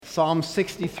Psalm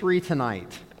 63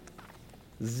 tonight,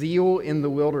 Zeal in the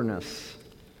Wilderness.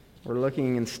 We're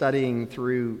looking and studying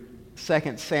through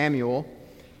 2 Samuel,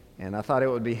 and I thought it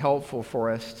would be helpful for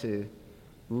us to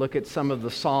look at some of the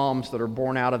Psalms that are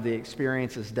born out of the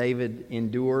experiences David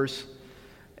endures.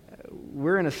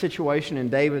 We're in a situation in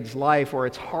David's life where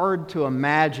it's hard to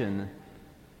imagine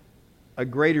a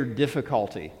greater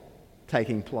difficulty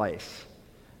taking place.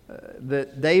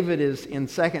 That David is in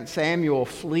 2 Samuel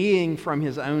fleeing from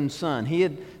his own son.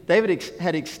 David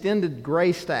had extended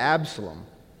grace to Absalom,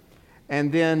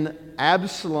 and then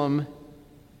Absalom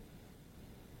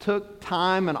took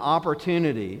time and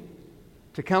opportunity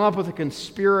to come up with a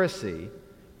conspiracy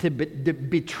to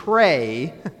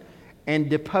betray and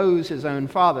depose his own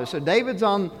father. So David's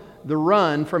on the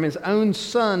run from his own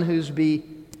son who's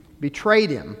betrayed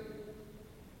him.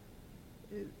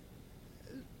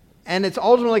 And it's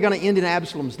ultimately going to end in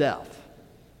Absalom's death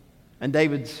and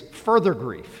David's further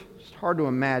grief. It's hard to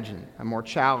imagine a more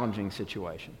challenging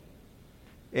situation.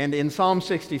 And in Psalm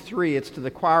 63, it's to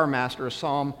the choir master, a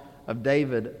psalm of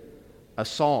David, a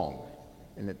song.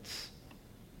 And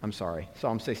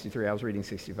Psalm 63, I was reading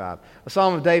 65. A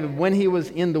psalm of David when he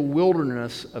was in the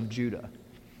wilderness of Judah.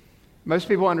 Most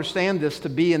people understand this to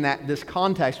be in this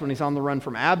context when he's on the run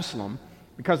from Absalom,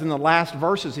 because in the last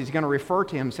verses he's going to refer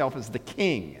to himself as the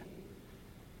king.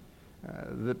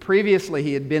 That previously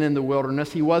he had been in the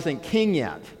wilderness, he wasn't king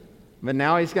yet, but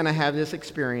now he's going to have this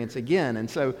experience again. And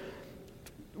so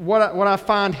what I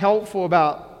find helpful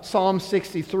about Psalm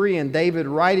 63 and David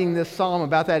writing this psalm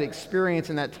about that experience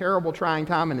and that terrible trying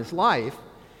time in his life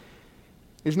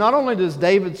is not only does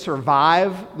David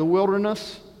survive the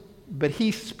wilderness, but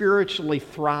he spiritually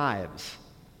thrives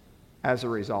as a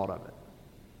result of it.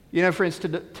 You know, friends,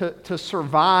 to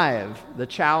survive the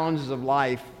challenges of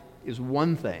life is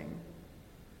one thing,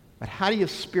 but how do you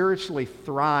spiritually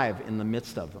thrive in the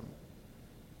midst of them?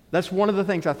 That's one of the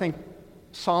things I think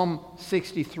Psalm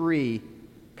 63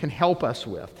 can help us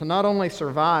with, to not only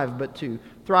survive, but to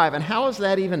thrive. And how is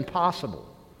that even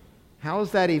possible? How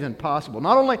is that even possible?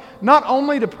 Not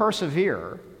only to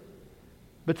persevere,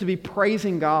 but to be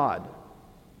praising God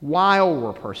while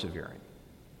we're persevering.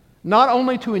 Not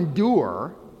only to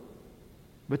endure,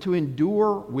 but to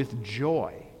endure with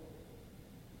joy.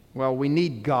 Well, we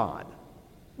need God.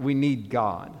 We need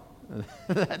God.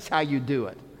 That's how you do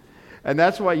it. And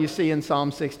that's what you see in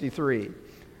Psalm 63.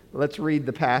 Let's read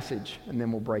the passage, and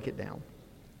then we'll break it down.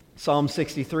 Psalm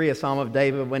 63, a psalm of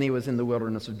David when he was in the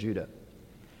wilderness of Judah.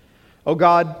 O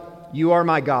God, you are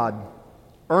my God.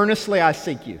 Earnestly I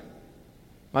seek you.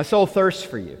 My soul thirsts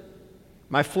for you.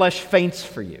 My flesh faints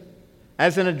for you,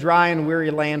 as in a dry and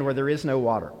weary land where there is no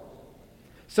water.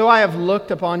 So I have looked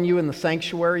upon you in the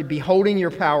sanctuary, beholding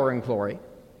your power and glory.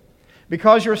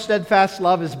 Because your steadfast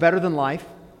love is better than life,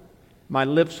 my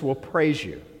lips will praise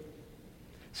you.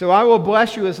 So I will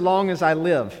bless you as long as I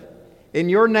live. In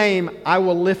your name I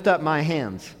will lift up my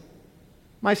hands.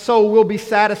 My soul will be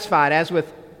satisfied as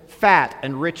with fat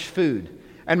and rich food,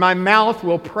 and my mouth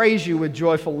will praise you with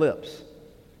joyful lips.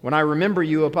 When I remember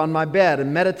you upon my bed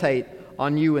and meditate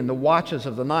on you in the watches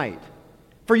of the night.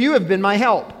 For you have been my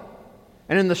help,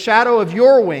 and in the shadow of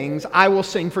your wings I will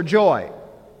sing for joy.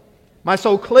 My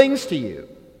soul clings to you.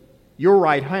 Your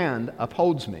right hand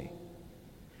upholds me.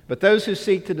 But those who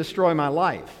seek to destroy my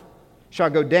life shall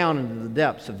go down into the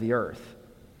depths of the earth.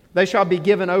 They shall be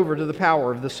given over to the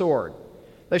power of the sword.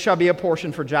 They shall be a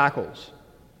portion for jackals.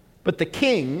 But the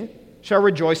king shall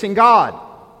rejoice in God.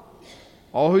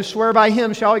 All who swear by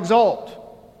him shall exult,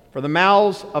 for the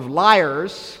mouths of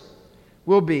liars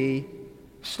will be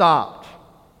stopped.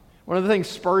 One of the things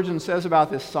Spurgeon says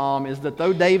about this psalm is that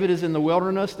though David is in the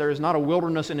wilderness, there is not a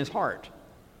wilderness in his heart.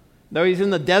 Though he's in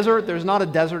the desert, there's not a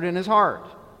desert in his heart.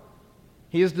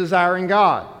 He is desiring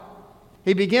God.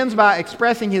 He begins by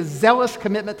expressing his zealous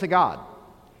commitment to God.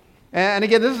 And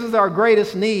again, this is our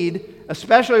greatest need,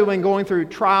 especially when going through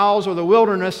trials or the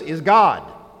wilderness, is God.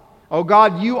 Oh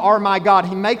God, you are my God.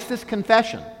 He makes this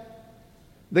confession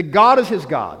that God is his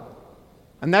God,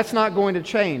 and that's not going to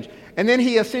change. And then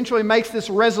he essentially makes this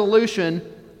resolution,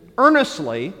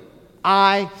 earnestly,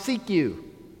 I seek you.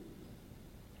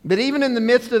 But even in the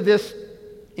midst of this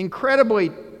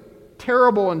incredibly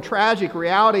terrible and tragic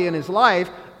reality in his life,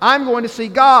 I'm going to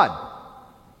seek God.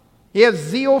 He has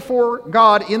zeal for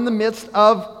God in the midst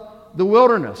of the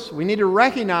wilderness. We need to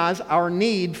recognize our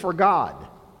need for God.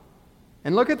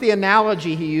 And look at the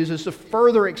analogy he uses to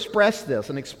further express this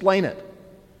and explain it.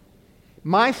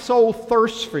 My soul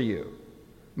thirsts for you.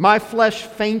 My flesh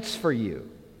faints for you,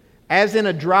 as in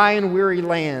a dry and weary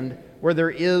land where there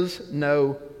is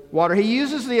no water. He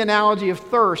uses the analogy of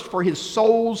thirst for his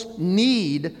soul's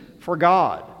need for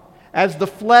God. As the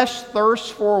flesh thirsts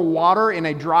for water in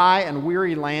a dry and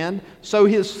weary land, so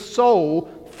his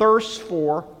soul thirsts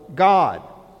for God.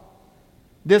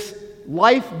 This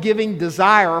life-giving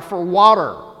desire for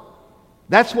water.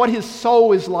 That's what his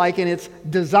soul is like in its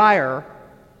desire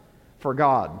for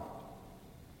God.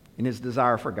 In his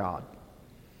desire for God.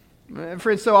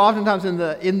 Friends, so oftentimes in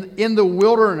the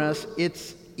wilderness,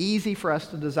 it's easy for us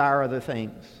to desire other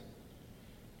things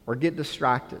or get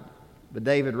distracted. But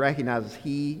David recognizes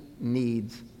he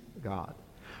needs God.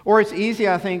 Or it's easy,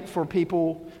 I think, for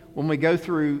people when we go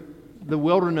through the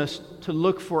wilderness to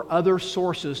look for other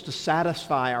sources to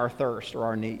satisfy our thirst or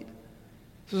our need.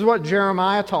 This is what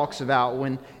Jeremiah talks about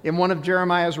when in one of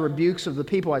Jeremiah's rebukes of the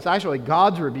people. It's actually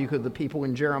God's rebuke of the people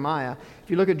in Jeremiah.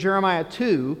 If you look at Jeremiah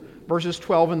 2, verses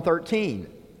 12 and 13.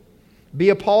 Be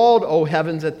appalled, O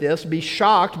heavens, at this. Be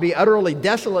shocked, be utterly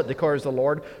desolate, declares the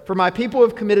Lord. For my people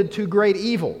have committed two great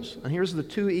evils. And here's the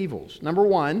two evils. Number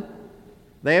one,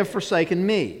 they have forsaken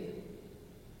me,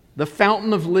 the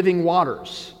fountain of living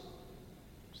waters.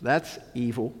 So that's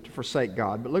evil, to forsake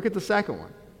God. But look at the second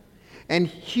one. And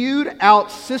hewed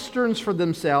out cisterns for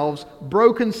themselves,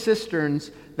 broken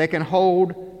cisterns that can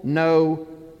hold no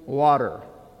water.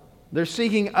 They're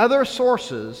seeking other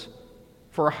sources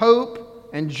for hope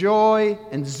and joy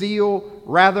and zeal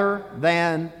rather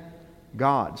than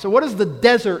God. So what does the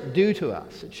desert do to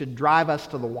us? It should drive us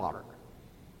to the water.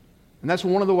 And that's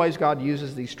one of the ways God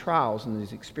uses these trials and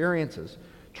these experiences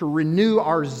to renew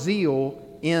our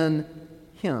zeal in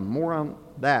Him. More on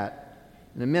that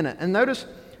in a minute. And notice,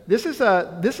 this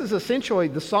is essentially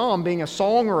the psalm being a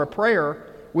song or a prayer.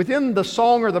 Within the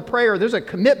song or the prayer, there's a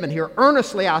commitment here.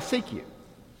 Earnestly I seek you.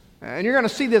 And you're going to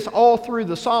see this all through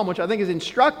the psalm, which I think is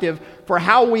instructive for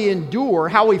how we endure,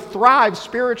 how we thrive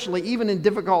spiritually, even in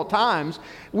difficult times.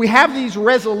 We have these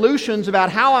resolutions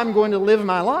about how I'm going to live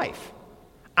my life.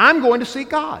 I'm going to seek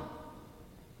God.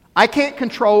 I can't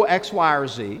control X, Y, or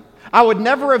Z. I would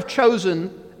never have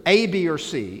chosen A, B, or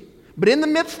C. But in the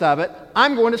midst of it,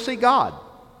 I'm going to seek God.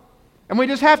 And we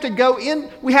just have to go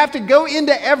in. We have to go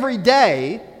into every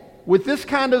day with this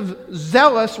kind of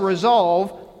zealous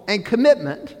resolve and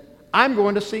commitment. I'm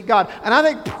going to seek God. And I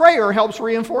think prayer helps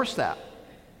reinforce that.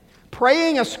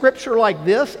 Praying a scripture like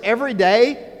this every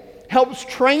day helps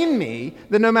train me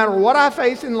that no matter what I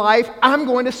face in life, I'm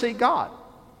going to seek God.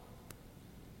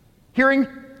 Hearing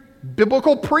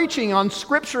biblical preaching on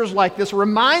scriptures like this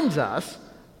reminds us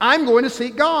I'm going to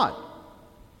seek God.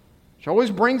 Which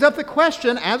always brings up the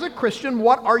question, as a Christian,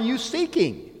 what are you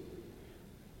seeking?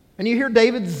 And you hear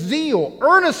David's zeal,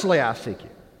 earnestly I seek you.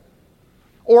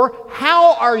 Or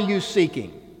how are you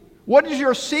seeking? What does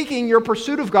your seeking, your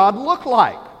pursuit of God look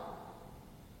like?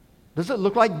 Does it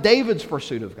look like David's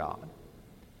pursuit of God?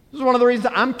 This is one of the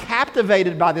reasons I'm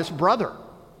captivated by this brother,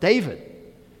 David.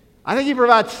 I think he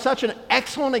provides such an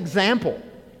excellent example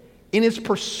in his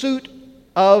pursuit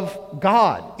of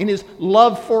God, in his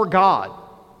love for God,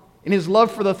 in his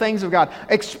love for the things of God,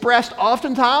 expressed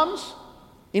oftentimes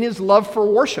in his love for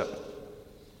worship.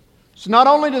 So not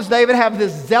only does David have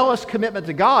this zealous commitment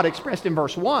to God expressed in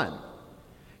verse 1,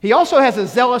 he also has a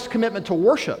zealous commitment to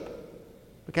worship.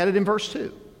 Look at it in verse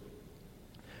 2.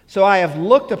 So I have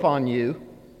looked upon you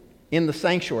in the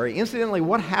sanctuary. Incidentally,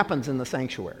 what happens in the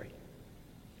sanctuary?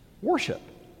 Worship.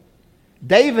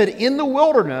 David in the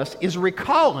wilderness is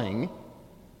recalling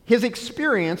his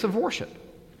experience of worship.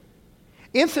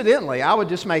 Incidentally, I would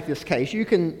just make this case.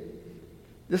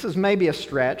 This is maybe a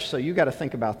stretch, so you've got to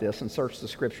think about this and search the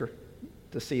scripture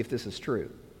to see if this is true.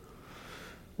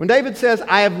 When David says,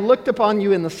 I have looked upon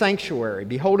you in the sanctuary,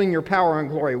 beholding your power and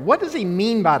glory, what does he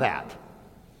mean by that?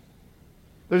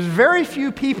 There's very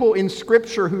few people in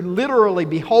Scripture who literally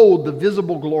behold the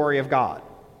visible glory of God.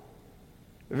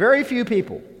 Very few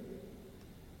people.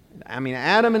 I mean,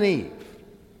 Adam and Eve.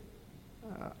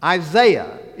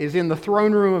 Isaiah is in the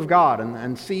throne room of God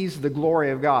and sees the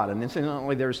glory of God. And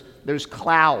incidentally, there's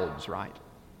clouds, right?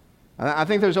 I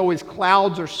think there's always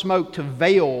clouds or smoke to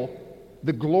veil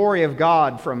the glory of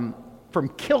God from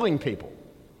killing people.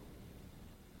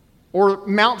 Or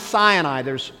Mount Sinai,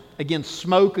 there's, again,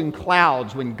 smoke and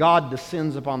clouds when God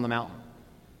descends upon the mountain.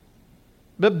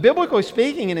 But biblically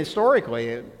speaking and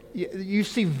historically, you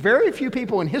see very few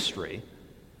people in history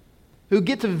who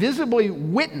get to visibly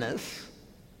witness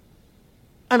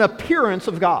an appearance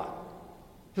of God.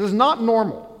 This is not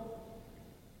normal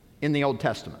in the Old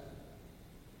Testament.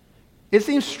 It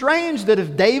seems strange that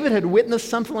if David had witnessed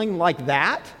something like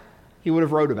that, he would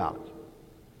have wrote about it.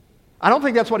 I don't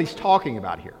think that's what he's talking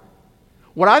about here.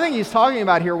 What I think he's talking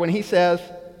about here when he says,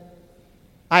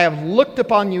 I have looked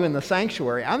upon you in the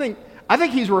sanctuary, I think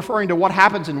he's referring to what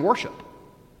happens in worship.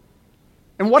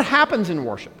 And what happens in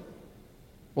worship?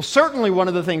 Well, certainly one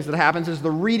of the things that happens is the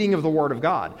reading of the Word of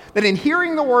God. That in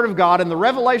hearing the Word of God and the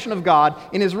revelation of God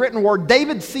in His written Word,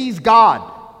 David sees God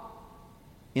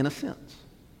in a sense.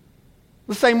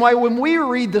 The same way when we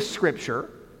read the Scripture,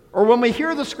 or when we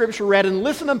hear the Scripture read and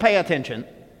listen and pay attention,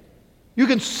 you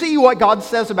can see what God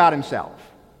says about Himself.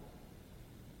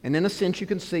 And in a sense, you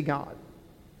can see God.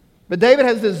 But David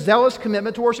has this zealous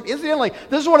commitment to worship. Incidentally,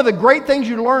 this is one of the great things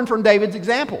you learn from David's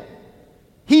example.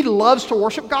 He loves to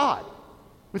worship God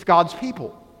with God's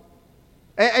people.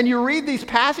 And you read these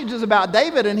passages about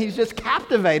David, and he's just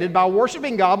captivated by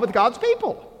worshiping God with God's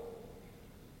people,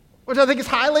 which I think is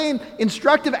highly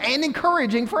instructive and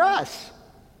encouraging for us.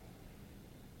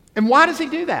 And why does he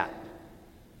do that?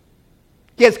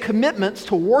 He has commitments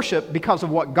to worship because of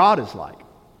what God is like.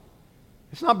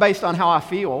 It's not based on how I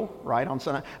feel, right, on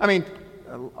Sunday. I mean,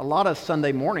 a lot of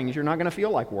Sunday mornings, you're not going to feel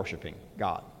like worshiping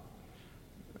God.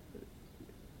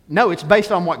 No, it's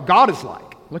based on what God is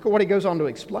like. Look at what he goes on to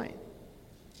explain.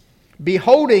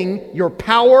 Beholding your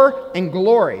power and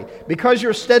glory, because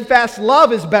your steadfast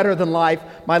love is better than life,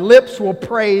 my lips will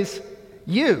praise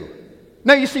you.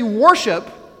 Now, you see, worship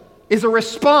is a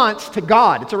response to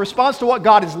God. It's a response to what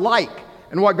God is like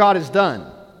and what God has done.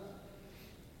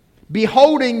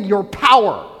 Beholding your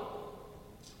power.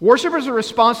 Worship is a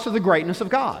response to the greatness of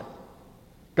God.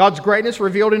 God's greatness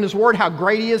revealed in His Word, how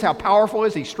great He is, how powerful He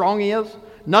is, how strong He is.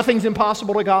 Nothing's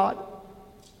impossible to God.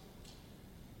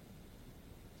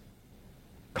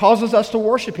 Causes us to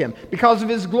worship Him. Because of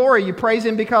His glory, you praise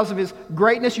Him. Because of His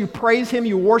greatness, you praise Him,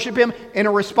 you worship Him in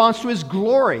a response to His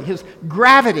glory, His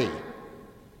gravity.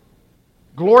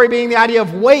 Glory being the idea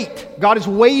of weight. God is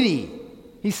weighty.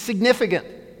 He's significant.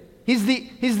 He's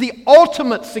the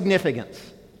ultimate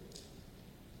significance.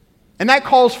 And that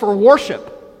calls for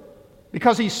worship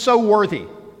because He's so worthy.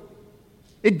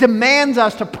 It demands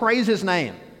us to praise His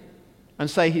name and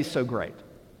say He's so great.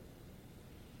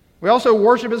 We also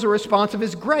worship as a response of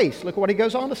His grace. Look what he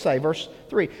goes on to say, verse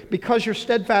 3. Because your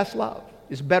steadfast love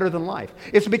is better than life.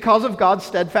 It's because of God's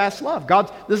steadfast love.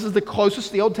 This is the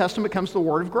closest the Old Testament comes to the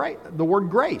word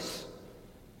grace.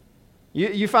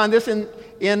 You find this in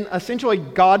essentially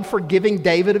God forgiving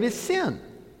David of his sin.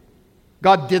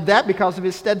 God did that because of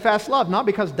His steadfast love, not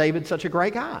because David's such a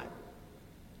great guy.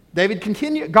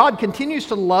 God continues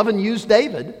to love and use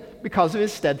David because of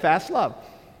His steadfast love.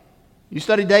 You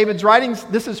study David's writings,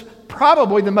 this is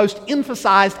probably the most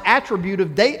emphasized attribute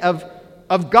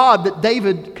of God that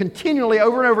David continually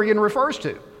over and over again refers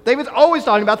to. David's always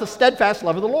talking about the steadfast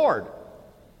love of the Lord.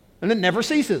 And it never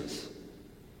ceases.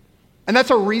 And that's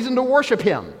a reason to worship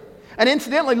Him. And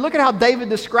incidentally, look at how David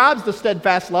describes the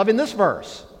steadfast love in this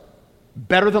verse.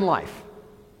 Better than life.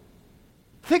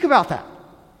 Think about that.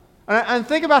 And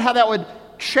think about how that would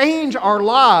change our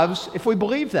lives if we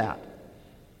believe that.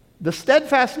 The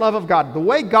steadfast love of God, the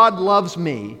way God loves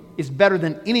me, is better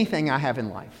than anything I have in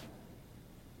life.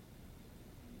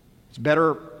 It's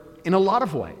better in a lot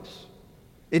of ways.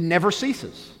 It never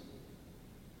ceases.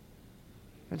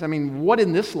 I mean, what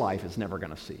in this life is never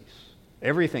going to cease?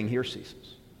 Everything here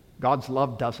ceases. God's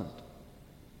love doesn't.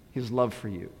 His love for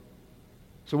you.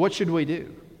 So what should we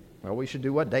do? Well, we should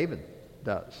do what David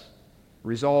does.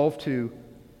 Resolve to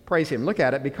praise Him. Look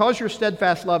at it. Because your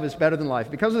steadfast love is better than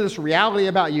life, because of this reality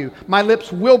about you, my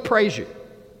lips will praise you.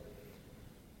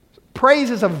 Praise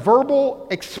is a verbal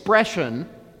expression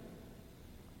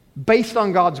based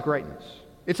on God's greatness.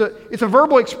 It's a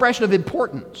verbal expression of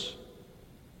importance.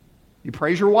 You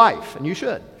praise your wife, and you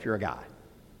should if you're a guy.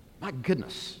 My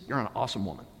goodness, you're an awesome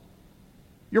woman.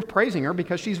 You're praising her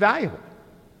because she's valuable.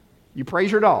 You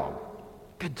praise your dog.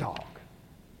 Good dog.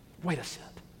 Wait a second.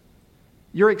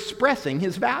 You're expressing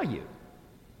his value.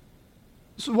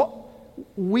 So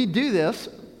we do this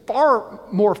far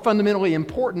more fundamentally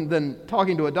important than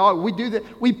talking to a dog. We do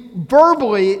that. We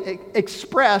verbally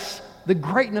express the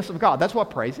greatness of God. That's what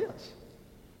praise is.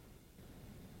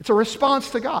 It's a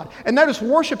response to God. And notice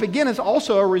worship, again, is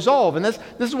also a resolve. And this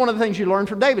is one of the things you learn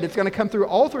from David. It's going to come through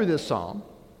all through this psalm.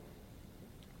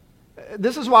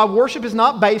 This is why worship is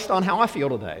not based on how I feel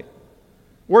today.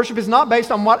 Worship is not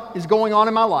based on what is going on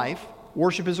in my life.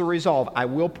 Worship is a resolve. I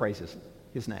will praise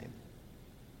his name.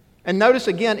 And notice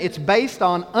again, it's based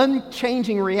on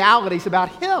unchanging realities about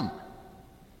Him.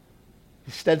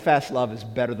 His steadfast love is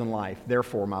better than life.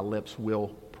 Therefore, my lips will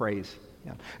praise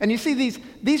Him. And you see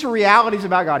these realities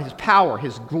about God, His power,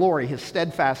 His glory, His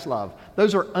steadfast love,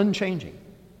 those are unchanging.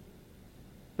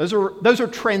 Those are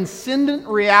transcendent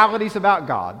realities about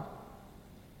God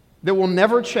that will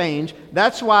never change.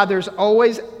 That's why there's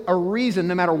always a reason,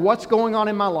 no matter what's going on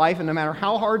in my life and no matter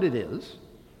how hard it is,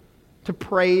 to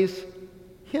praise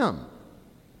Him.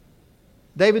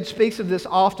 David speaks of this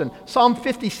often. Psalm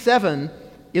 57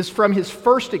 is from his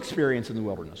first experience in the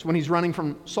wilderness, when he's running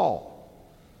from Saul.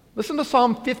 Listen to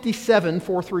Psalm 57,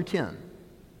 4 through 10.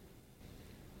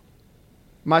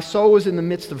 My soul is in the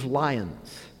midst of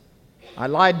lions. I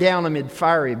lie down amid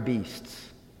fiery beasts.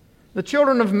 The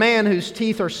children of man whose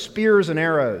teeth are spears and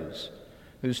arrows,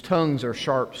 whose tongues are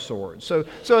sharp swords. So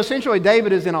essentially,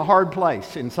 David is in a hard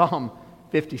place in Psalm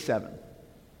 57.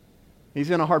 He's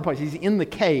in a hard place. He's in the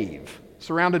cave,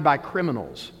 surrounded by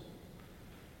criminals,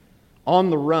 on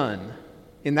the run,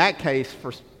 in that case,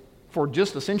 for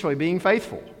just essentially being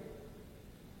faithful.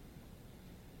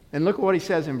 And look at what he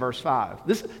says in verse 5.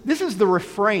 This is the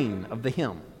refrain of the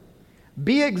hymn.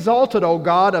 Be exalted, O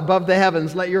God, above the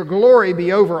heavens. Let your glory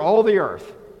be over all the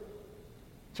earth.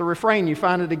 It's a refrain. You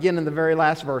find it again in the very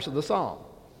last verse of the psalm.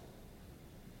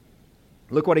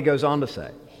 Look what he goes on to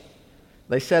say.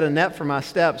 They set a net for my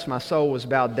steps. My soul was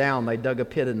bowed down. They dug a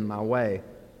pit in my way.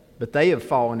 But they have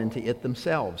fallen into it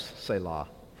themselves. Selah.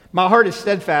 My heart is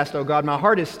steadfast, O God. My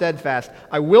heart is steadfast.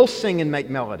 I will sing and make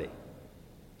melody.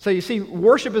 So you see,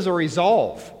 worship is a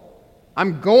resolve.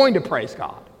 I'm going to praise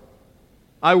God.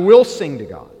 I will sing to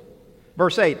God.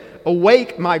 Verse 8,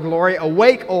 awake, my glory.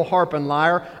 Awake, O harp and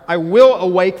lyre. I will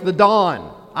awake the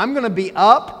dawn. I'm going to be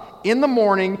up in the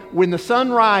morning when the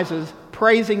sun rises,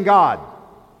 praising God.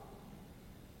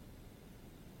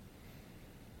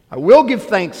 I will give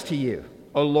thanks to you,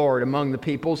 O Lord, among the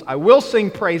peoples. I will sing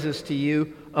praises to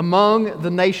you among the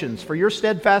nations. For your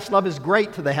steadfast love is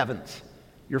great to the heavens,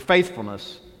 your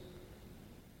faithfulness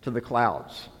to the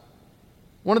clouds.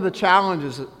 One of the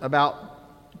challenges about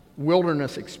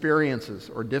wilderness experiences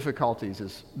or difficulties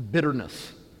is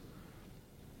bitterness.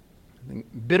 I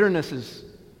think bitterness is an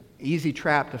easy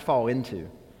trap to fall into.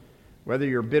 Whether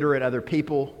you're bitter at other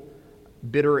people,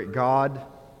 bitter at God,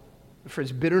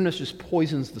 friends, bitterness just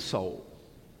poisons the soul.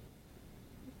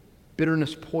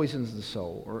 Bitterness poisons the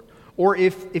soul. Or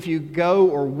if you go,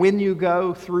 or when you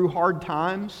go through hard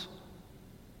times,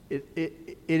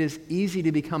 it is easy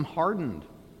to become hardened.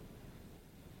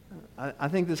 I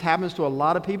think this happens to a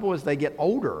lot of people as they get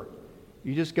older.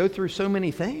 You just go through so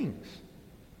many things.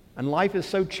 And life is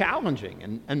so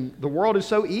challenging. And the world is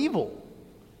so evil.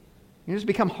 You just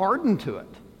become hardened to it.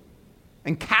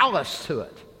 And callous to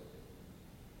it.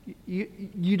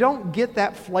 You don't get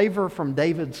that flavor from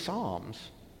David's Psalms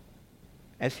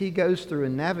as he goes through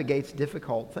and navigates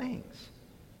difficult things.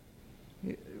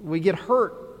 We get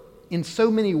hurt in so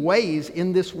many ways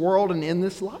in this world and in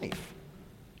this life.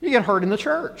 You get hurt in the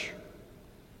church.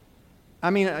 I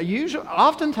mean,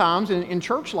 oftentimes in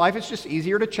church life, it's just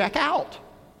easier to check out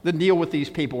than deal with these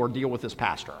people or deal with this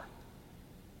pastor.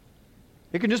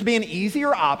 It can just be an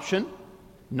easier option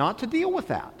not to deal with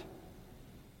that.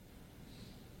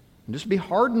 And just be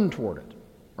hardened toward it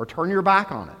or turn your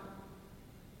back on it.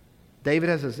 David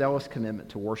has a zealous commitment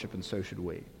to worship, and so should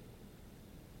we.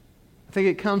 I think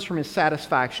it comes from his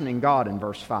satisfaction in God in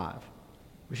verse 5.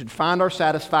 We should find our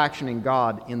satisfaction in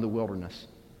God in the wilderness.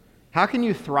 How can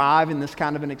you thrive in this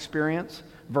kind of an experience?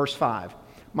 Verse 5.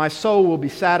 My soul will be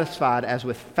satisfied as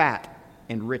with fat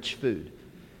and rich food,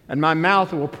 and my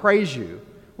mouth will praise you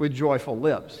with joyful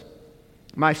lips.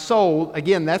 My soul,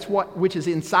 again, that's which is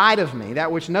inside of me,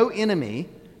 that which no enemy,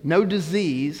 no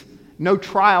disease, no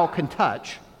trial can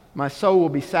touch. My soul will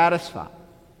be satisfied.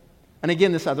 And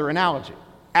again, this other analogy,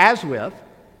 as with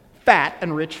fat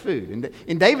and rich food.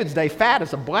 In David's day, fat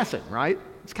is a blessing, right?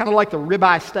 It's kind of like the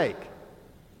ribeye steak.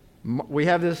 We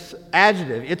have this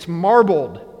adjective, it's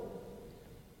marbled.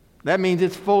 That means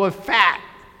it's full of fat,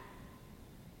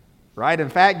 right?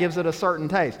 And fat gives it a certain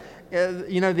taste.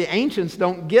 The ancients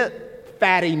don't get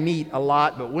fatty meat a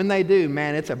lot, but when they do,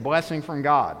 man, it's a blessing from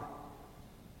God.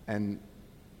 And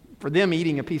for them,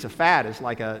 eating a piece of fat is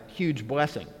like a huge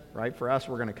blessing, right? For us,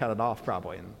 we're going to cut it off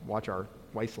probably and watch our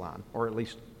waistline, or at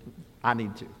least I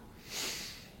need to,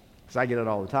 because I get it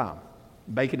all the time.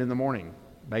 Bacon in the morning,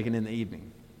 bacon in the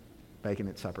evening, bacon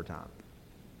at supper time.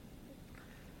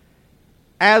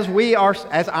 As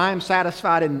I am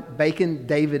satisfied in bacon,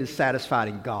 David is satisfied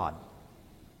in God.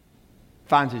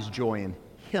 Finds his joy in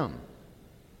Him.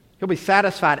 He'll be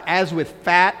satisfied as with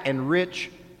fat and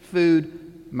rich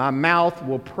food. My mouth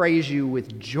will praise you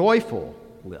with joyful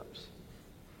lips.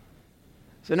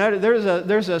 So notice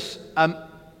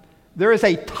there is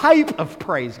a type of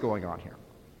praise going on here.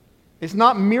 It's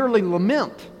not merely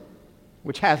lament,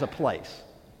 which has a place.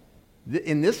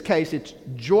 In this case, it's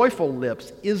joyful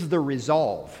lips is the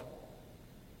resolve.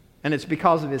 And it's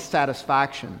because of his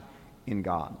satisfaction in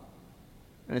God.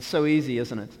 And it's so easy,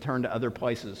 isn't it, to turn to other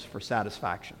places for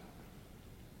satisfaction,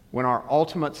 when our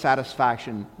ultimate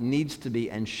satisfaction needs to be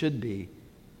and should be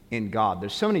in God.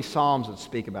 There's so many Psalms that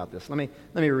speak about this. Let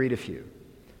me read a few.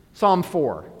 Psalm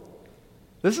 4.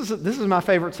 This is my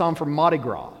favorite psalm for Mardi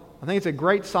Gras. I think it's a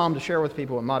great psalm to share with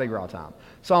people at Mardi Gras time.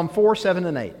 Psalm 4, 7,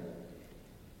 and 8.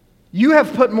 You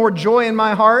have put more joy in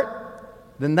my heart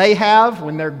than they have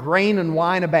when their grain and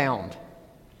wine abound.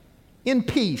 In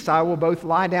peace I will both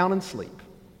lie down and sleep.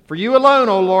 For you alone,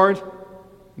 O Lord,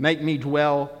 make me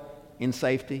dwell in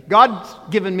safety. God's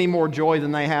given me more joy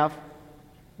than they have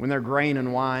when their grain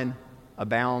and wine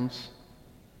abounds,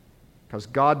 because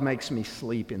God makes me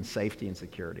sleep in safety and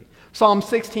security. Psalm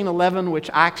 16:11, which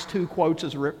Acts 2 quotes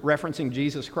as referencing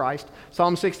Jesus Christ.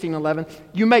 Psalm 16:11,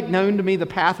 you make known to me the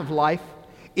path of life.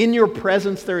 In your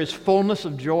presence there is fullness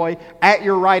of joy. At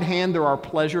your right hand there are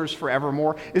pleasures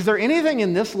forevermore. Is there anything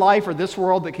in this life or this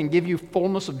world that can give you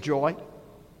fullness of joy?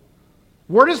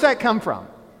 Where does that come from?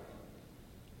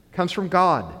 It comes from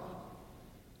God.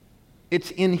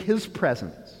 It's in His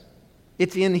presence.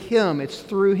 It's in Him. It's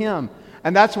through Him.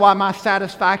 And that's why my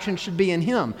satisfaction should be in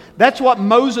Him. That's what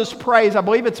Moses prays. I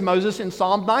believe it's Moses in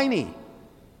Psalm 90.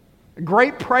 A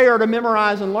great prayer to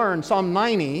memorize and learn. Psalm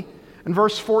 90 and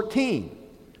verse 14.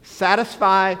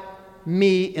 Satisfy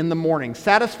me in the morning.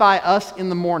 Satisfy us in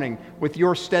the morning with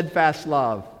your steadfast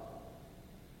love,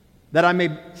 that I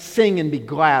may sing and be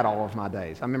glad all of my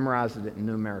days. I memorized it in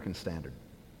New American Standard.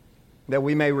 That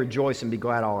we may rejoice and be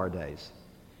glad all our days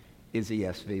is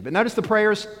ESV. But notice the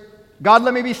prayers, God,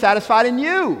 let me be satisfied in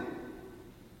you.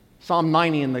 Psalm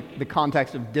 90 in the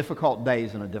context of difficult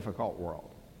days in a difficult world.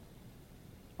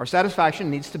 Our satisfaction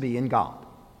needs to be in God.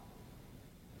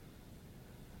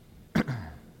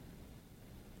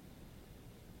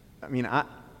 I mean, I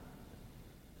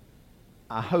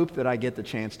hope that I get the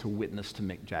chance to witness to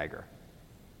Mick Jagger.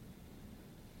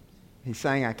 He's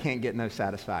saying I can't get no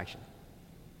satisfaction.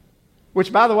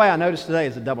 Which, by the way, I noticed today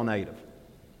is a double negative.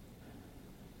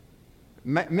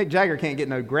 Mick Jagger can't get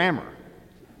no grammar.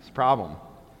 It's a problem.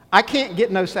 I can't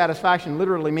get no satisfaction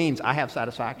literally means I have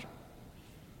satisfaction.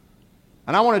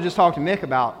 And I want to just talk to Mick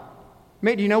about,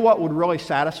 Mick, do you know what would really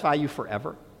satisfy you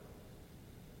forever?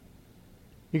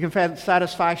 You can find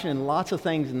satisfaction in lots of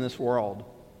things in this world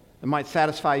that might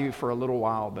satisfy you for a little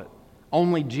while, but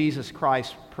only Jesus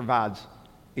Christ provides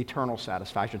eternal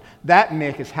satisfaction. That,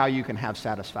 Mick, is how you can have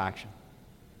satisfaction.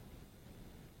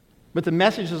 But the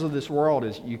messages of this world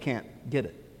is you can't get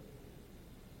it.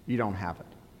 You don't have it.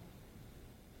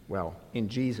 Well, in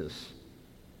Jesus,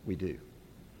 we do.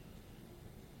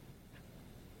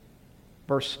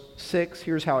 Verse 6,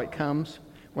 here's how it comes.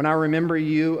 When I remember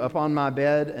you upon my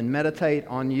bed and meditate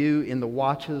on you in the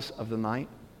watches of the night.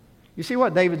 You see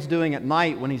what David's doing at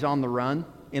night when he's on the run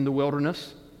in the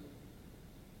wilderness?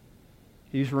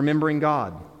 He's remembering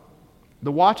God.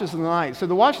 The watches of the night. So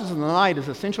the watches of the night is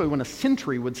essentially when a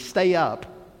sentry would stay up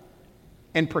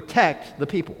and protect the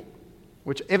people.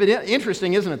 Which,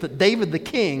 interesting, isn't it, that David the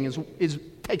king is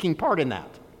taking part in that.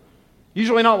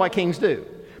 Usually not what kings do.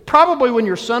 Probably when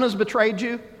your son has betrayed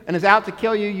you and is out to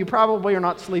kill you, you probably are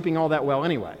not sleeping all that well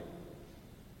anyway.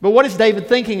 But what is David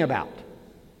thinking about?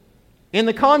 In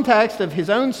the context of his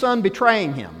own son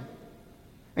betraying him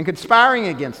and conspiring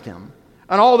against him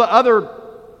and all the other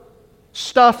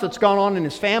stuff that's gone on in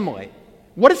his family,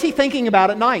 what is he thinking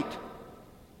about at night?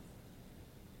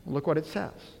 Well, look what it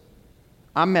says.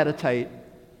 I meditate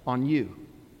on you.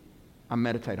 I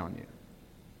meditate on you.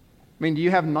 I mean, do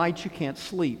you have nights you can't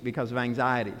sleep because of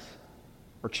anxieties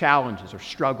or challenges or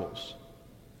struggles?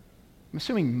 I'm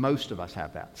assuming most of us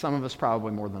have that. Some of us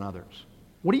probably more than others.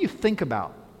 What do you think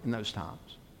about in those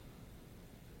times?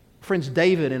 Friends,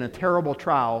 David in a terrible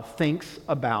trial thinks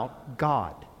about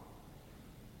God.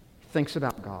 He thinks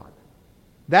about God.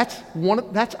 That's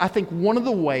I think one of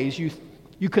the ways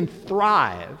you can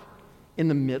thrive in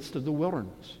the midst of the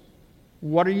wilderness.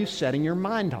 What are you setting your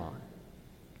mind on?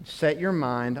 Set your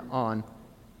mind on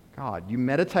God. You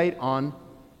meditate on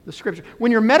the Scripture.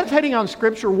 When you're meditating on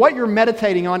Scripture, what you're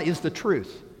meditating on is the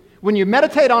truth. When you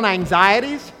meditate on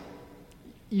anxieties,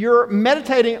 you're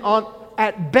meditating on,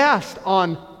 at best,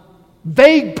 on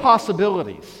vague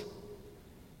possibilities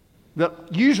that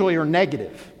usually are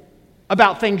negative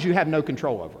about things you have no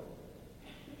control over.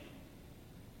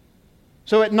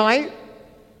 So at night,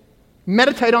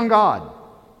 meditate on God.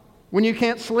 When you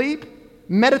can't sleep,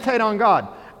 meditate on God.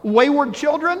 Wayward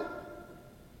children?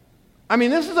 I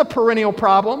mean, this is a perennial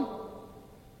problem.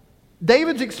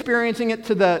 David's experiencing it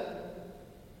to the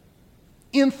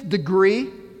nth degree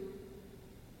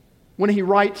when he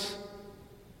writes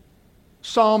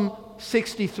Psalm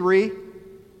 63.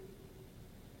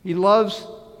 He loves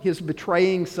his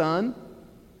betraying son.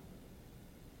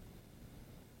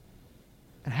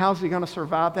 And how's he going to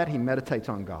survive that? He meditates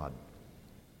on God.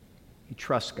 He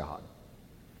trusts God.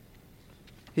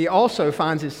 He also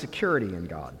finds his security in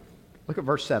God. Look at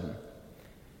verse 7.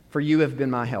 For you have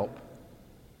been my help.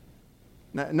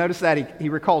 Notice that he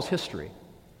recalls history.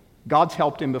 God's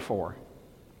helped him before.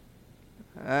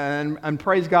 And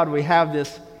praise God, we have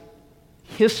this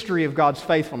history of God's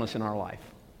faithfulness in our life.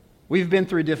 We've been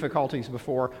through difficulties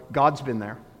before. God's been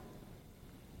there.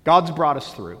 God's brought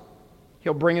us through.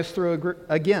 He'll bring us through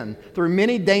again. Through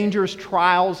many dangers,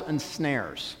 trials, and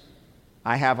snares,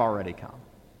 I have already come.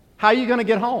 How are you going to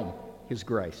get home? His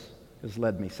grace has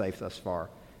led me safe thus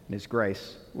far, and His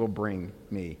grace will bring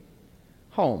me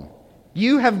home.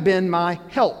 You have been my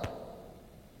help.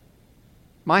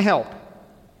 My help.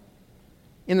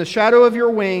 In the shadow of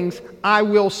your wings, I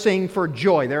will sing for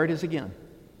joy. There it is again.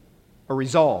 A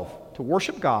resolve to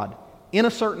worship God in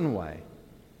a certain way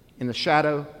in the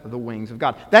shadow of the wings of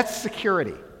God. That's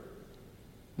security.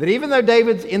 That even though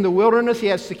David's in the wilderness, he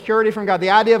has security from God. The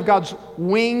idea of God's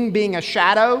wing being a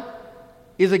shadow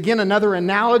is again another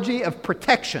analogy of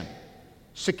protection,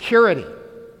 security.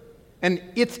 And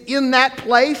it's in that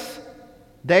place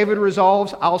David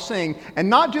resolves, I'll sing. And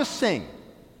not just sing,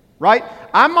 right?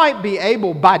 I might be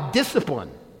able by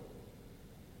discipline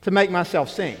to make myself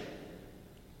sing.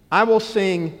 I will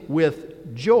sing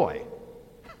with joy.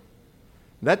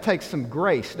 That takes some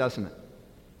grace, doesn't it?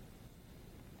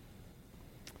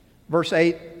 Verse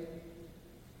 8,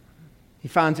 he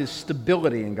finds his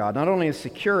stability in God. Not only his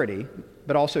security,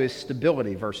 but also his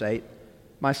stability, verse 8.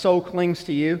 My soul clings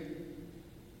to you.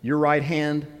 Your right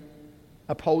hand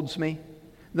upholds me.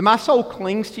 My soul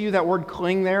clings to you. That word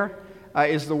cling there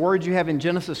is the word you have in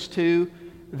Genesis 2,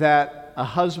 that a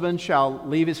husband shall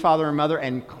leave his father and mother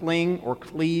and cling or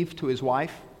cleave to his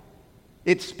wife.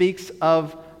 It speaks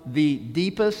of the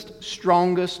deepest,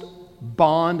 strongest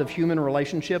bond of human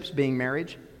relationships being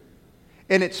marriage.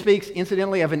 And it speaks,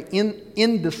 incidentally, of an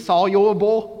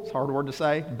indissoluble, it's a hard word to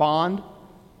say, bond.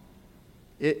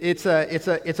 It's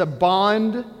a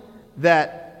bond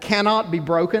that cannot be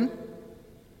broken.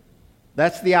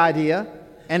 That's the idea.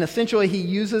 And essentially, he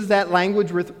uses that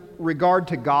language with regard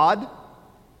to God.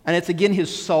 And it's again,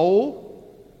 his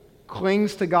soul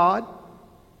clings to God.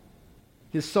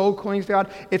 His soul clings to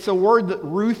God. It's a word that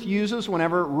Ruth uses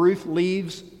whenever Ruth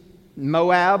leaves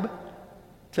Moab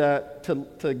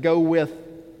to go with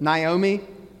Naomi.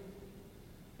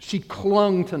 She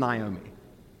clung to Naomi.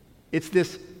 It's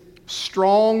this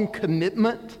strong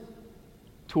commitment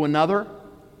to another.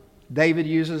 David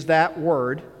uses that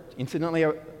word, incidentally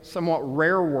a somewhat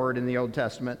rare word in the Old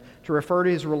Testament, to refer to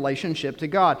his relationship to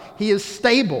God. He is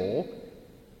stable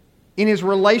in his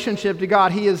relationship to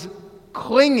God. He is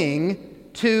clinging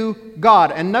to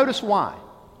God. And notice why.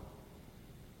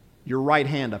 Your right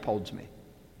hand upholds me.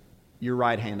 Your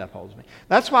right hand upholds me.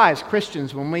 That's why as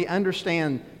Christians, when we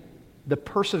understand the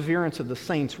perseverance of the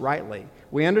saints rightly,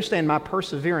 we understand my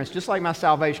perseverance, just like my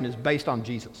salvation, is based on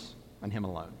Jesus and Him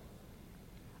alone.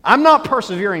 I'm not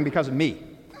persevering because of me.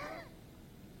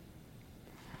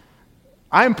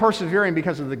 I am persevering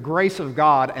because of the grace of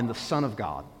God and the Son of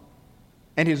God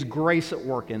and His grace at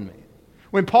work in me.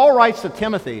 When Paul writes to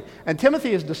Timothy, and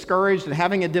Timothy is discouraged and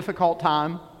having a difficult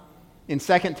time in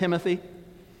 2 Timothy,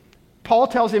 Paul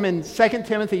tells him in 2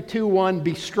 Timothy 2:1,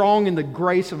 be strong in the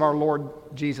grace of our Lord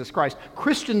Jesus Christ.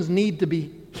 Christians need to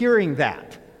be hearing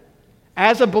that.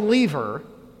 As a believer,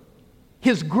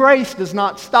 His grace does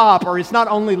not stop, or it's not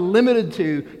only limited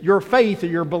to your faith or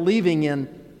your believing in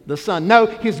the Son. No,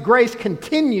 His grace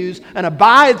continues and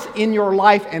abides in your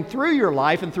life and through your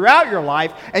life and throughout your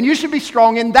life, and you should be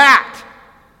strong in that.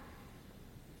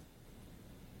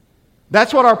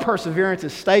 That's what our perseverance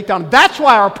is staked on. That's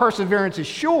why our perseverance is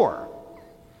sure.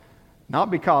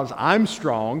 Not because I'm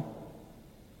strong.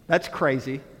 That's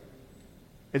crazy.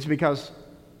 It's because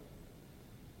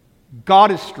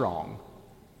God is strong.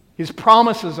 His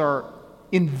promises are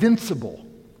invincible.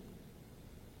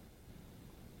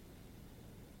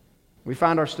 We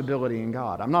find our stability in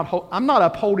God. I'm not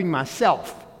upholding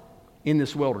myself in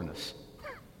this wilderness.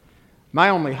 My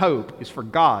only hope is for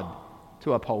God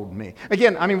to uphold me.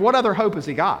 Again, what other hope has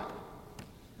he got?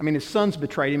 His son's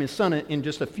betrayed him. His son in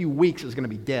just a few weeks is going to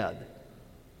be dead.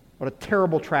 What a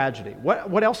terrible tragedy.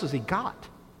 What else has he got?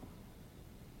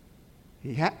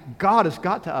 God has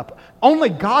got to only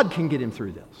God can get him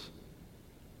through this.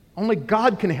 Only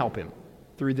God can help him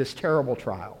through this terrible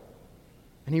trial.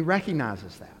 And he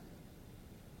recognizes that.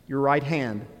 Your right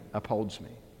hand upholds me.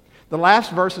 The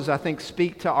last verses, I think,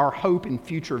 speak to our hope in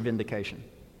future vindication.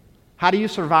 How do you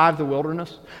survive the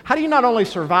wilderness? How do you not only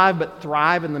survive but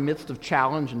thrive in the midst of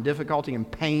challenge and difficulty and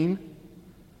pain?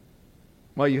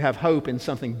 Well, you have hope in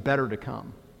something better to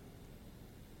come.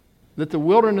 that the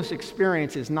wilderness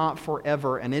experience is not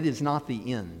forever and it is not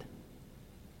the end.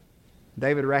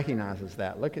 David recognizes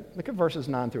that. Look at verses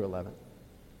 9 through 11.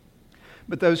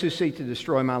 But those who seek to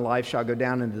destroy my life shall go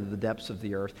down into the depths of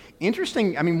the earth.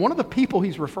 Interesting, one of the people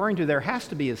he's referring to there has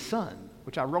to be his son,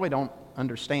 which I really don't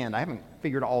understand. I haven't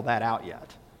figured all that out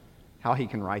yet, how he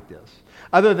can write this.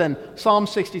 Other than Psalm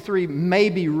 63 may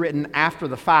be written after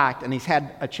the fact, and he's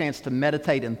had a chance to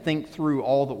meditate and think through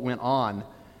all that went on.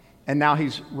 And now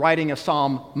he's writing a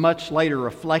psalm much later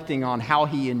reflecting on how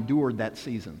he endured that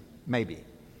season, maybe.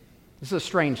 This is a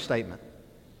strange statement.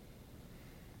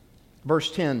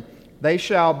 Verse 10, they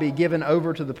shall be given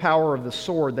over to the power of the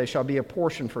sword. They shall be a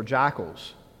portion for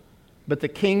jackals. But the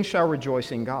king shall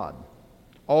rejoice in God.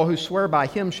 All who swear by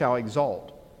him shall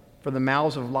exult, for the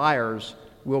mouths of liars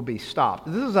will be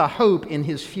stopped. This is a hope in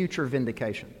his future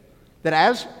vindication. That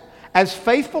as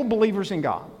faithful believers in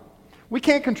God, we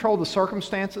can't control the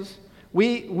circumstances.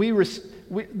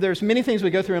 There's many things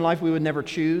we go through in life we would never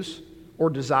choose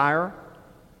or desire.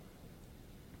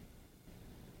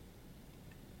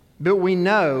 But we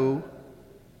know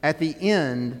at the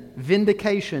end,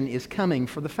 vindication is coming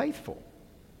for the faithful.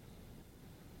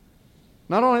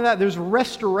 Not only that, there's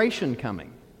restoration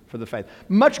coming for the faith.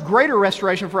 Much greater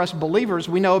restoration for us believers,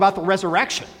 we know about the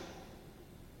resurrection.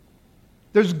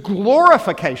 There's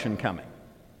glorification coming.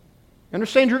 You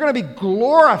understand, you're going to be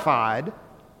glorified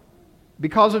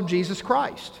because of Jesus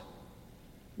Christ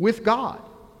with God.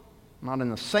 Not in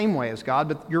the same way as God,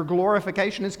 but your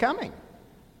glorification is coming.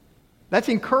 That's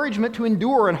encouragement to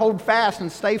endure and hold fast and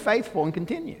stay faithful and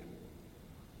continue.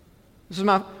 This is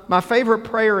my favorite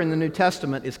prayer in the New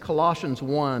Testament is Colossians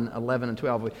 1, 11 and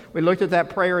 12. We looked at that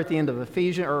prayer at the end of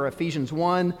Ephesians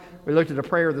 1. We looked at a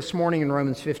prayer this morning in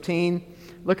Romans 15.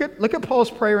 Look at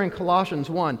Paul's prayer in Colossians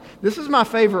 1. This is my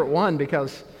favorite one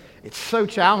because it's so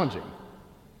challenging.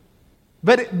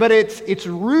 But it's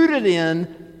rooted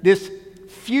in this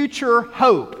future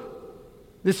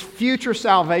hope, this future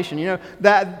salvation.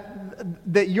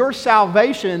 That your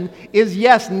salvation is,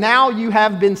 yes, now you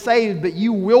have been saved, but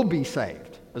you will be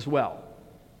saved as well.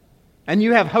 And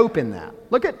you have hope in that.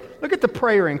 Look at the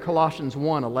prayer in Colossians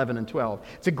 1, 11 and 12.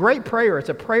 It's a great prayer. It's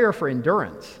a prayer for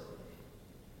endurance.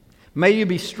 May you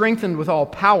be strengthened with all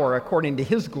power according to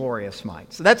his glorious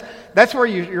might. So that's where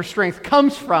your strength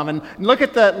comes from. And look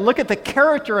at the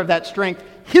character of that strength,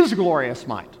 his glorious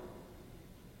might.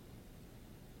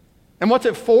 And what's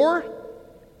it for?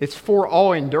 It's for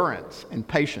all endurance and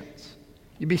patience.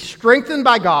 You be strengthened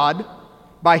by God,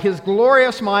 by his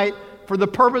glorious might, for the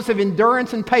purpose of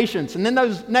endurance and patience. And then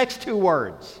those next two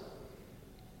words,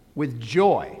 with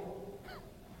joy.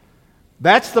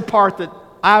 That's the part that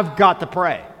I've got to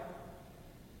pray.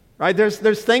 Right? There's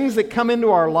things that come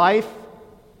into our life,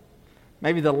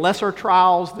 maybe the lesser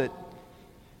trials that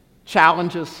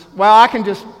challenge us. Well, I can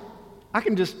just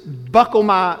buckle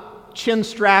my chin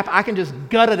strap. I can just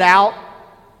gut it out.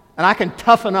 And I can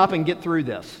toughen up and get through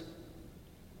this.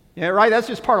 Yeah, right? That's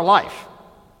just part of life.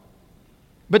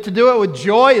 But to do it with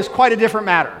joy is quite a different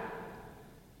matter.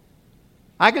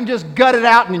 I can just gut it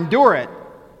out and endure it.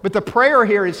 But the prayer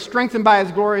here is strengthened by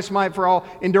his glorious might for all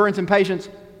endurance and patience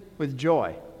with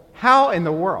joy. How in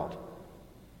the world?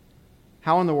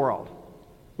 How in the world?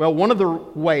 Well, one of the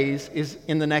ways is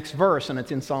in the next verse, and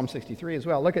it's in Psalm 63 as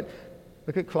well. Look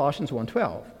at Colossians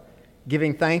 1:12.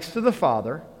 Giving thanks to the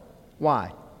Father.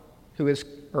 Why? Who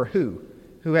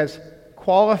has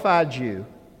qualified you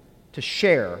to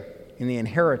share in the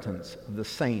inheritance of the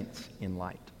saints in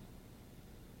light.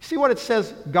 See what it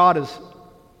says God has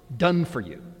done for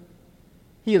you?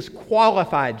 He has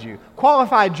qualified you.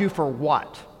 Qualified you for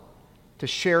what? To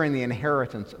share in the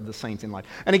inheritance of the saints in light.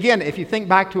 And again, if you think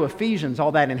back to Ephesians,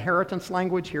 all that inheritance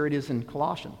language, here it is in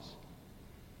Colossians.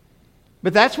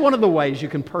 But that's one of the ways you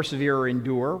can persevere or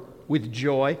endure with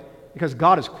joy, because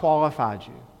God has qualified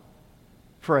you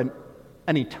for an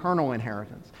eternal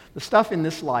inheritance. The stuff in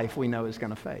this life we know is going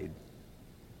to fade.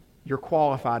 You're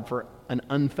qualified for an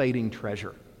unfading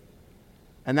treasure.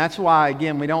 And that's why,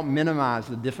 again, we don't minimize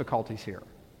the difficulties here.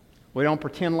 We don't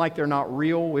pretend like they're not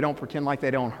real. We don't pretend like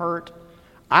they don't hurt.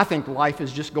 I think life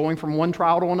is just going from one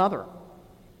trial to another.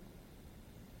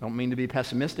 Don't mean to be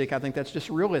pessimistic. I think that's just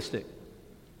realistic.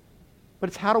 But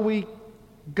it's how do we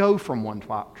go from one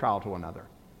trial to another?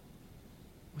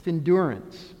 With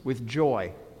endurance, with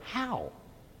joy. How?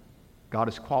 God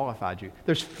has qualified you.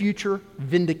 There's future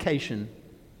vindication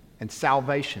and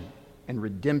salvation and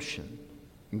redemption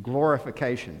and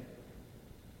glorification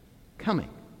coming.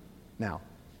 Now,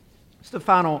 it's the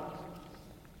final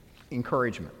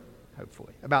encouragement,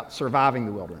 hopefully, about surviving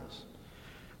the wilderness.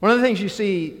 One of the things you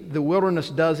see the wilderness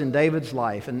does in David's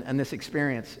life and this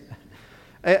experience,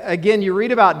 Again, you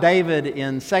read about David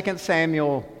in 2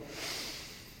 Samuel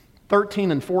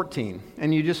 13 and 14,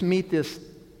 and you just meet this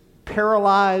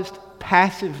paralyzed,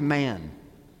 passive man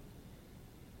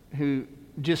who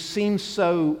just seems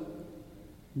so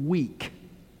weak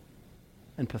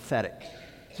and pathetic.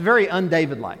 It's very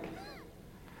un-David-like.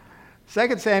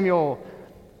 2 Samuel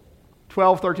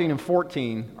 12, 13, and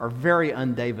 14 are very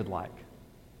un-David-like.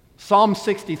 Psalm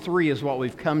 63 is what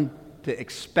we've come to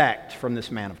expect from this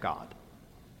man of God.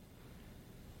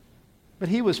 But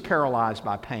he was paralyzed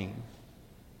by pain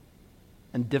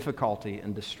and difficulty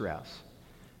and distress.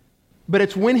 But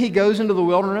it's when he goes into the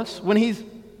wilderness, when he's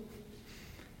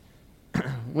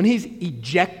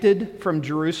ejected from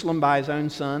Jerusalem by his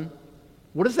own son,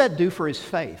 what does that do for his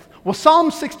faith? Well, Psalm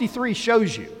 63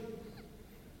 shows you.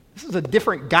 This is a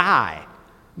different guy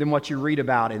than what you read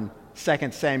about in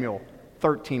 2 Samuel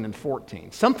 13 and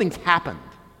 14. Something's happened.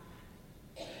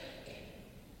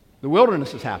 The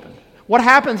wilderness has happened. What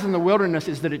happens in the wilderness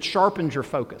is that it sharpens your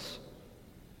focus.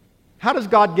 How does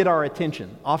God get our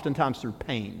attention? Oftentimes through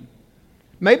pain.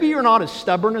 Maybe you're not as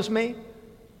stubborn as me,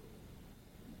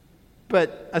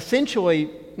 but essentially,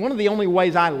 one of the only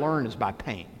ways I learn is by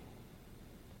pain.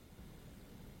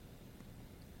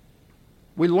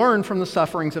 We learn from the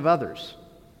sufferings of others.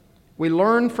 We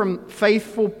learn from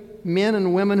faithful men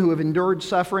and women who have endured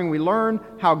suffering. We learn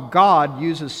how God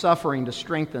uses suffering to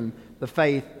strengthen the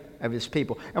faith of His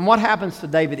people. And what happens to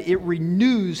David? It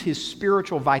renews his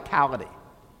spiritual vitality.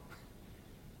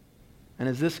 And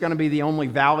is this going to be the only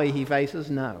valley he faces?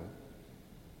 No.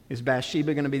 Is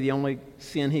Bathsheba going to be the only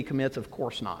sin he commits? Of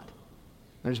course not.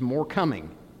 There's more coming.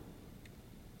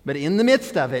 But in the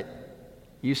midst of it,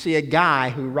 you see a guy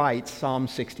who writes Psalm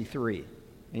 63.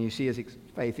 And you see his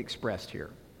faith expressed here.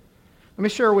 Let me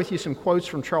share with you some quotes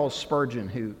from Charles Spurgeon,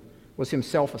 who was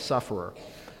himself a sufferer.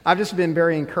 I've just been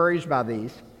very encouraged by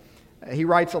these. He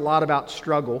writes a lot about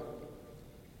struggle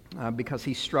because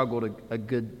he struggled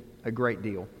a great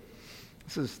deal.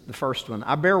 This is the first one.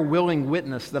 I bear willing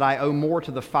witness that I owe more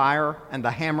to the fire and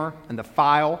the hammer and the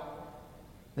file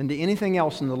than to anything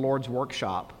else in the Lord's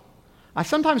workshop. I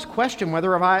sometimes question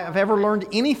whether I've ever learned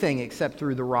anything except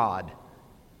through the rod.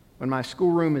 When my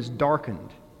schoolroom is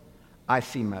darkened, I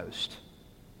see most.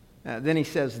 Then he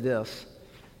says this.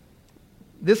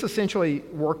 This essentially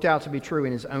worked out to be true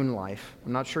in his own life.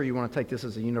 I'm not sure you want to take this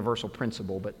as a universal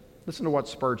principle, but listen to what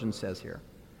Spurgeon says here.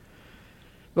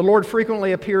 The Lord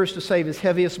frequently appears to save his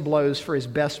heaviest blows for his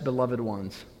best beloved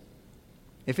ones.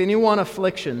 If any one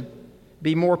affliction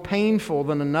be more painful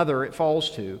than another it falls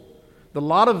to, the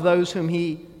lot of those whom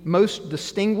he most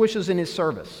distinguishes in his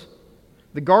service.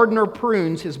 The gardener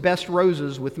prunes his best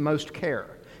roses with most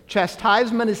care.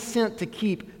 Chastisement is sent to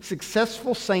keep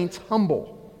successful saints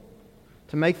humble,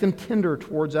 to make them tender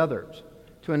towards others,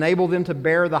 to enable them to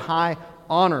bear the high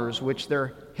honors which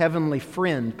their heavenly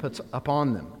friend puts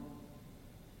upon them.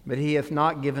 But he hath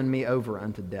not given me over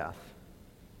unto death.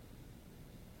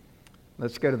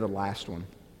 Let's go to the last one.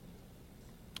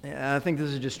 I think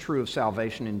this is just true of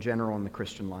salvation in general in the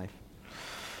Christian life.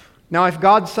 Now, if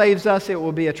God saves us, it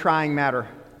will be a trying matter.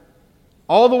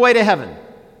 All the way to heaven,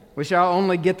 we shall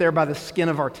only get there by the skin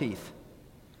of our teeth.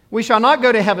 We shall not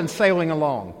go to heaven sailing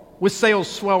along, with sails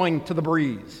swelling to the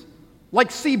breeze, like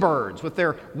seabirds with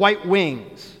their white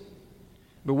wings.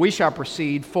 But we shall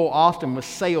proceed full often with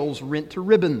sails rent to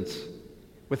ribbons,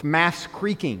 with masts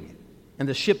creaking, and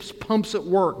the ship's pumps at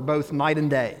work both night and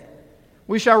day.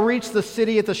 We shall reach the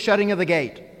city at the shutting of the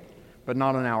gate, but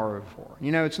not an hour before.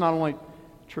 You know, it's not only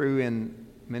true in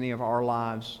many of our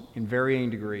lives in varying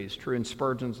degrees. True in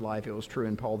Spurgeon's life, it was true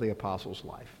in Paul the Apostle's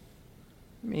life.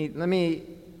 Let me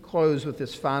close with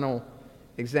this final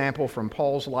example from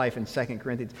Paul's life in 2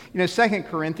 Corinthians. You know, 2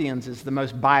 Corinthians is the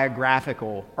most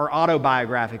biographical or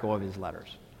autobiographical of his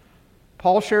letters.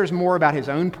 Paul shares more about his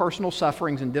own personal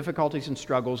sufferings and difficulties and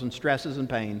struggles and stresses and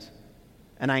pains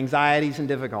and anxieties and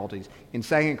difficulties in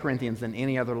 2 Corinthians than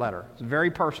any other letter. It's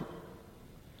very personal.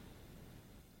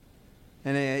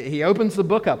 And he opens the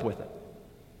book up with it.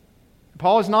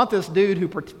 Paul is not this dude who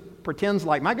pretends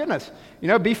like, my goodness, you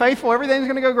know, be faithful, everything's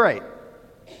going to go great.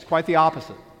 It's quite the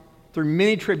opposite. Through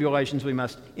many tribulations we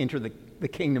must enter the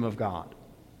kingdom of God.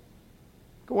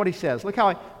 Look at what he says. Look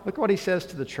what he says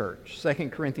to the church. 2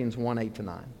 Corinthians 1,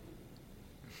 8-9.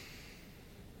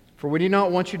 For we do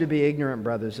not want you to be ignorant,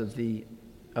 brothers, of the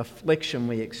affliction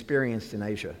we experienced in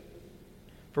Asia.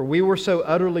 For we were so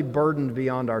utterly burdened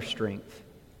beyond our strength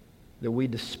that we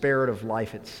despaired of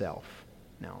life itself.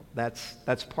 Now,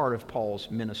 that's part of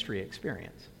Paul's ministry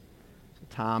experience.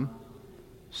 It's a time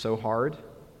so hard,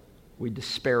 we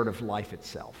despaired of life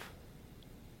itself.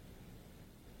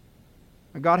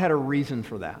 And God had a reason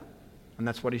for that. And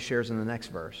that's what he shares in the next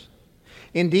verse.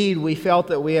 Indeed, we felt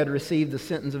that we had received the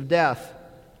sentence of death,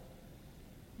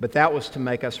 but that was to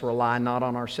make us rely not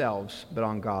on ourselves, but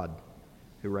on God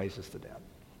who raises the dead.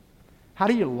 How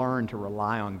do you learn to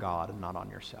rely on God and not on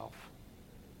yourself?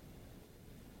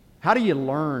 How do you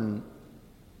learn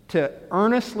to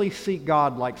earnestly seek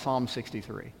God like Psalm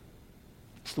 63?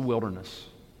 It's the wilderness.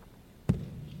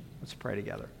 Let's pray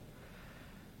together.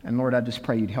 And Lord, I just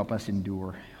pray you'd help us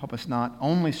endure. Help us not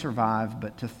only survive,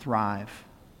 but to thrive.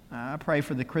 I pray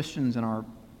for the Christians in our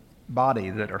body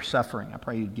that are suffering. I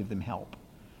pray you'd give them help.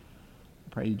 I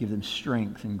pray you'd give them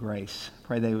strength and grace. I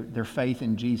pray their faith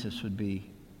in Jesus would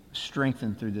be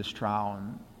strengthened through this trial.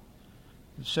 And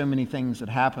there's so many things that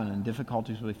happen and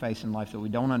difficulties we face in life that we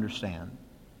don't understand.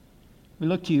 We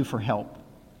look to you for help.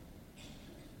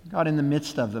 God, in the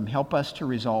midst of them, help us to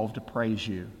resolve to praise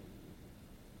you.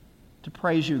 To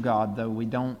praise you, God, though we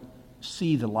don't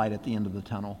see the light at the end of the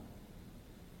tunnel.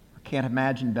 I can't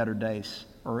imagine better days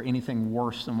or anything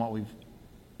worse than what we've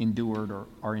endured or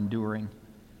are enduring.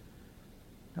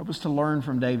 Help us to learn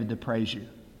from David to praise you.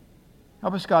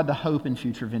 Help us, God, to hope in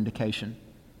future vindication.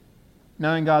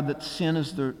 Knowing, God, that sin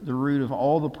is the root of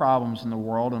all the problems in the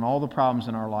world and all the problems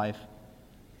in our life.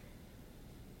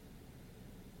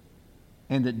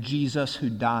 And that Jesus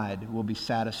who died will be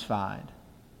satisfied.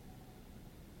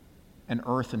 And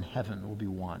earth and heaven will be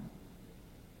one.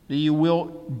 That you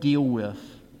will deal with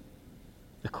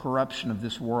the corruption of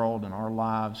this world and our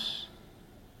lives.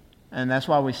 And that's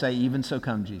why we say, even so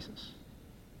come, Jesus.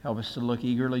 Help us to look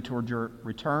eagerly toward your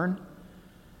return.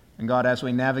 And God, as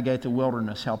we navigate the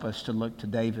wilderness, help us to look to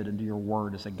David and to your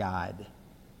word as a guide.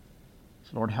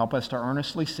 So Lord, help us to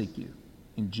earnestly seek you.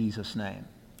 In Jesus' name,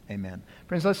 amen.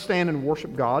 Friends, let's stand and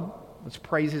worship God. Let's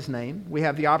praise his name. We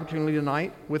have the opportunity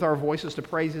tonight with our voices to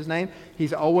praise his name.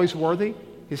 He's always worthy.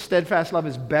 His steadfast love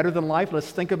is better than life. Let's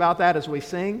think about that as we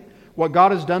sing. What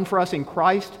God has done for us in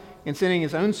Christ in sending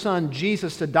his own son,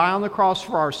 Jesus, to die on the cross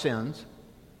for our sins.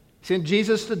 He sent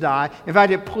Jesus to die. In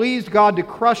fact, it pleased God to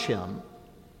crush him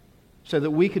so that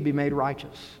we could be made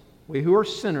righteous. We who are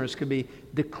sinners could be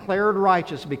declared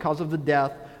righteous because of the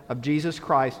death of Jesus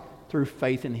Christ through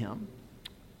faith in him.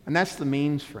 And that's the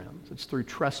means, friends. It's through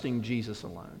trusting Jesus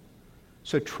alone.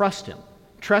 So trust him.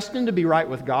 Trust him to be right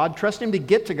with God. Trust him to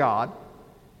get to God.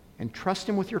 And trust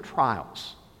him with your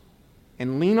trials.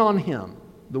 And lean on him,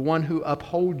 the one who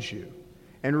upholds you.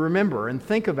 And remember and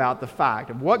think about the fact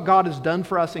of what God has done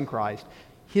for us in Christ.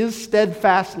 His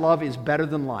steadfast love is better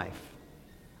than life.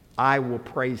 I will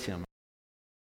praise him.